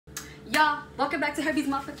Y'all, welcome back to Herbie's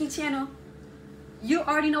motherfucking channel. You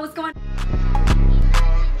already know what's going on.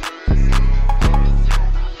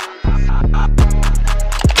 I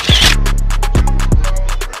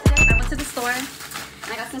went to the store and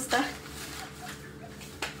I got some stuff.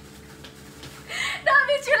 No,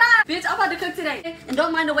 bitch, you lie. Bitch, I'm about to cook today. And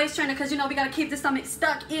don't mind the waist trainer, because you know we gotta keep this stomach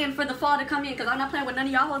stuck in for the fall to come in, because I'm not playing with none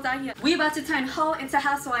of y'all hoes out here. We about to turn hoe into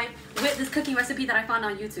housewife with this cooking recipe that I found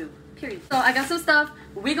on YouTube. Period. So I got some stuff.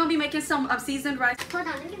 We're gonna be making some seasoned rice. Hold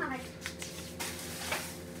on, let me get my rice.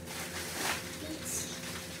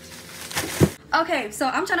 Okay, so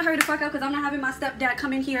I'm trying to hurry the fuck up because I'm not having my stepdad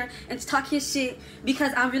come in here and talk his shit,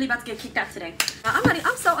 because I'm really about to get kicked out today.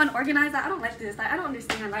 I'm so unorganized. I don't like this. Like, I don't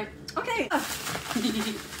understand. Like, okay.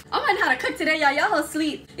 I'm learning how to cook today, y'all. Y'all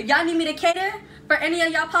asleep. If y'all need me to cater for any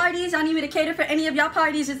of y'all parties,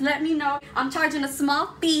 just let me know. I'm charging a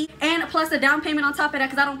small fee and plus a down payment on top of that,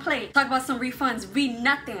 because I don't play. Talk about some refunds. Read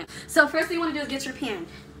nothing. So first thing you want to do is get your pan.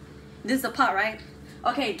 This is a pot, right?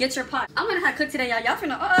 Okay, get your pot. I'm learning how to cook today, y'all. Y'all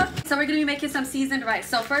finna, So we're gonna be making some seasoned rice.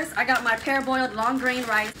 So first, I got my parboiled long grain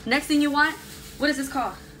rice. Next thing you want, what is this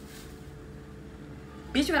called?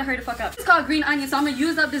 Bitch, you gotta hurry the fuck up. It's called green onion, so I'm gonna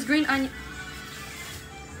use up this green onion.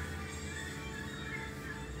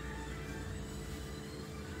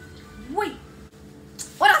 Wait,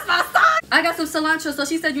 what else my son? I got some cilantro, so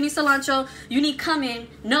she said you need cilantro, you need cumin.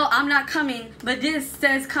 No, I'm not coming, but this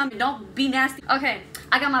says cumin. Don't be nasty. Okay,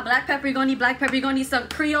 I got my black pepper. You're gonna need black pepper. You're gonna need some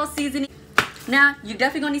Creole seasoning. Now, you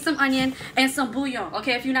definitely gonna need some onion and some bouillon.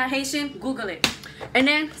 Okay, if you're not Haitian, Google it. And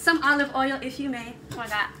then some olive oil, if you may. Oh my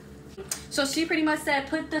God. So she pretty much said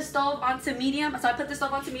put the stove onto medium. So I put the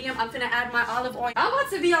stove onto medium. I'm finna add my olive oil. I'm about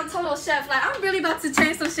to be on Total Chef. Like, I'm really about to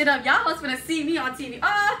change some shit up. Y'all was finna see me on TV.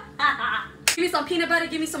 Give me some peanut butter.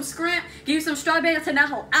 Give me some scrimp. Give me some strawberry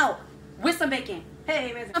tonajo out with some bacon.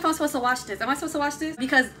 Hey, I don't know if I'm supposed to wash this. Am I supposed to wash this?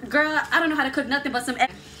 Because, girl, I don't know how to cook nothing but some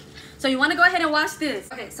eggs. So you want to go ahead and wash this.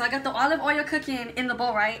 Okay, so I got the olive oil cooking in the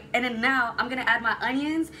bowl, right? And then now I'm going to add my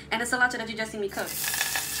onions and the cilantro that you just seen me cook.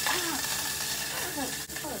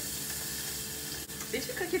 Bitch,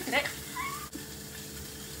 you cooking today?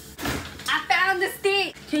 I found the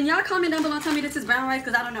stick. Can y'all comment down below and tell me this is brown rice?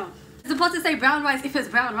 Because I don't know. It's supposed to say brown rice if it's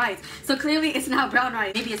brown rice. So clearly it's not brown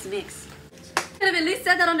rice. Maybe it's mixed. Could have at least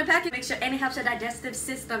said that on the package. Make sure and it helps your digestive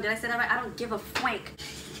system. Did I say that right? I don't give a fwank.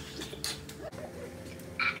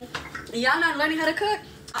 Y'all not learning how to cook?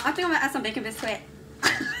 I think I'm gonna add some bacon biscuit.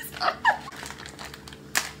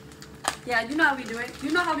 Yeah, you know how we do it.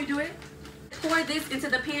 You know how we do it. Pour this into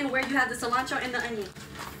the pan where you have the cilantro and the onion.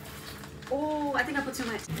 Oh, I think I put too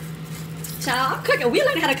much. Child, I'm cooking. We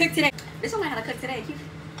learning how to cook today. Bitch, I'm learning how to cook today.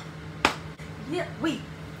 Yeah, wait.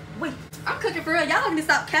 I'm cooking for real. Y'all need to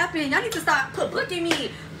stop capping. Y'all need to stop booking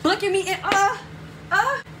me. Booking me in,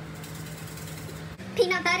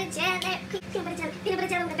 Peanut butter jelly. Peanut butter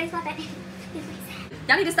jelly with a baseball bat.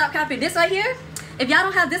 Y'all need to stop capping. This right here. If y'all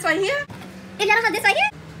don't have this right here.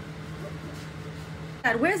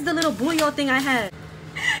 God, where's the little bouillon thing I had?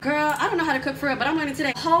 Girl, I don't know how to cook for real, but I'm learning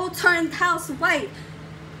today. Whole turned house white.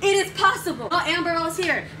 It is possible. Oh, Amber Rose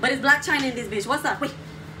here, but it's black china in this bitch. What's up? Wait.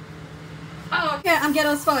 Oh, okay, I'm ghetto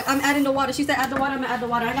as fuck. I'm adding the water. She said add the water. I'm gonna add the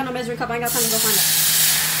water. I ain't got no measuring cup. I ain't got time to go find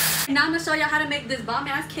it. Now I'm gonna show y'all how to make this bomb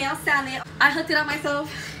ass kale salad. I hooked it up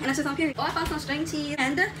myself, and it's just on period. Oh, I found some string cheese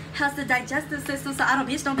and helps the digestive system, so I don't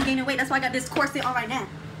be gaining weight. That's why I got this corset on right now.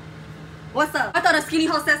 What's up? I thought a skinny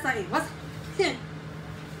hoe said something. What's?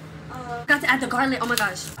 Got to add the garlic. Oh my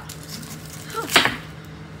gosh.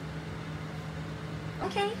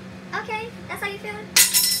 Okay. That's how you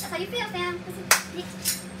feel. Fam.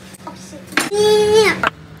 Oh shit. Yeah.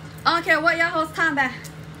 I don't care what y'all hoes time back.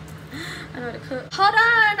 I know how to cook. Hold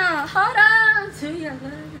on. To your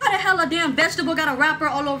love. How the hell a damn vegetable got a wrapper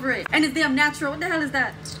all over it? And it's damn natural. What the hell is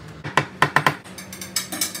that?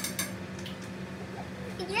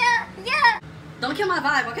 Yeah. Don't kill my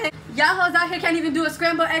vibe, okay? Y'all hoes out here can't even do a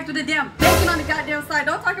scrambled egg with the damn bacon on the goddamn side.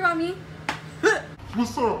 Don't talk about me.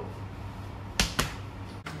 What's up?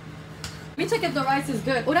 Let me check if the rice is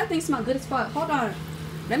good. Oh, that thing smells good as fuck. Hold on.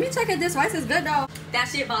 Let me check if this rice is good though. That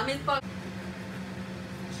shit bomb as fuck.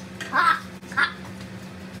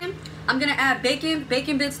 I'm gonna add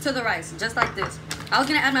bacon bits to the rice, just like this. I was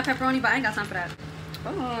gonna add my pepperoni, but I ain't got time for that.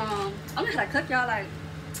 Oh, I'm gonna cook y'all like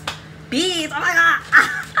bees. Oh my god.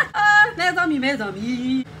 Mess on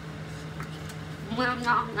me.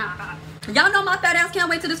 Y'all know my fat ass can't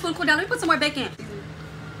wait till this food cool down. Let me put some more bacon.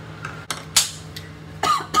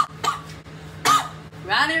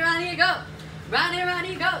 Round and go. Round and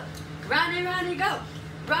go. Round and go.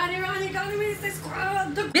 Round and go. Let me say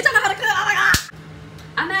scrub. Bitch, I know how to cook. Oh my god.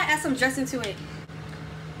 I'm gonna add some dressing to it.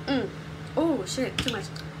 Oh shit, too much.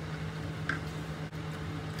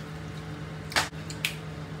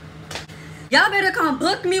 Y'all better come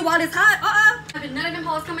book me while it's hot. None of them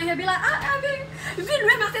hoes come in here be like, you didn't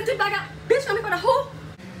rip my tip back out. Bitch, coming for the who?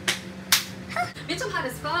 Bitch, I'm hot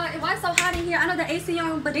as fuck. Why it's so hot in here? I know the AC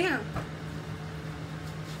on, but damn.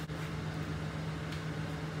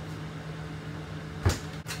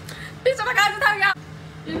 Bitch, oh my God, just hurry up.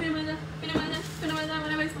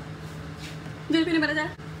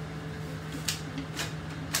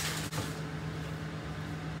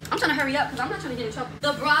 I'm trying to hurry up because I'm not trying to get in trouble.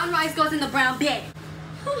 The brown rice goes in the brown bag.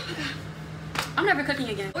 Oh my God. I'm never cooking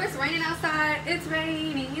again. Oh, it's raining outside. It's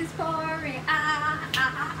raining. It's pouring.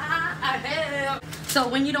 So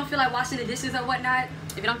when you don't feel like washing the dishes or whatnot,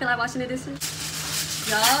 if you don't feel like washing the dishes,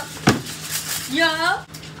 yup,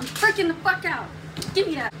 I'm freaking the fuck out. Give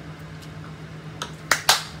me that.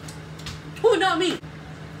 Who not me?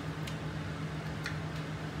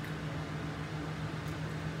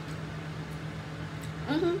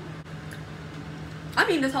 I'm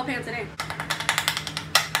eating this whole pan today.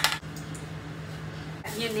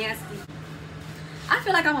 You're nasty. I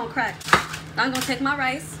feel like I'm on crack. I'm gonna take my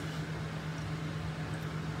rice.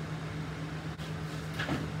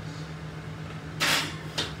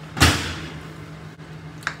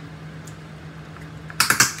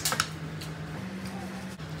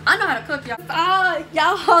 I know how to cook, y'all.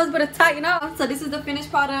 Y'all hoes better tighten up. So this is the finished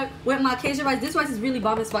product with my Cajun rice. This rice is really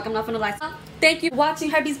bomb as fuck. I'm not gonna lie. Thank you for watching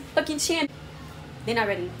Herbie's fucking channel. They're not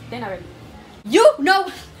ready. They're not ready. You know,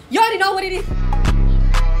 you already know what it is.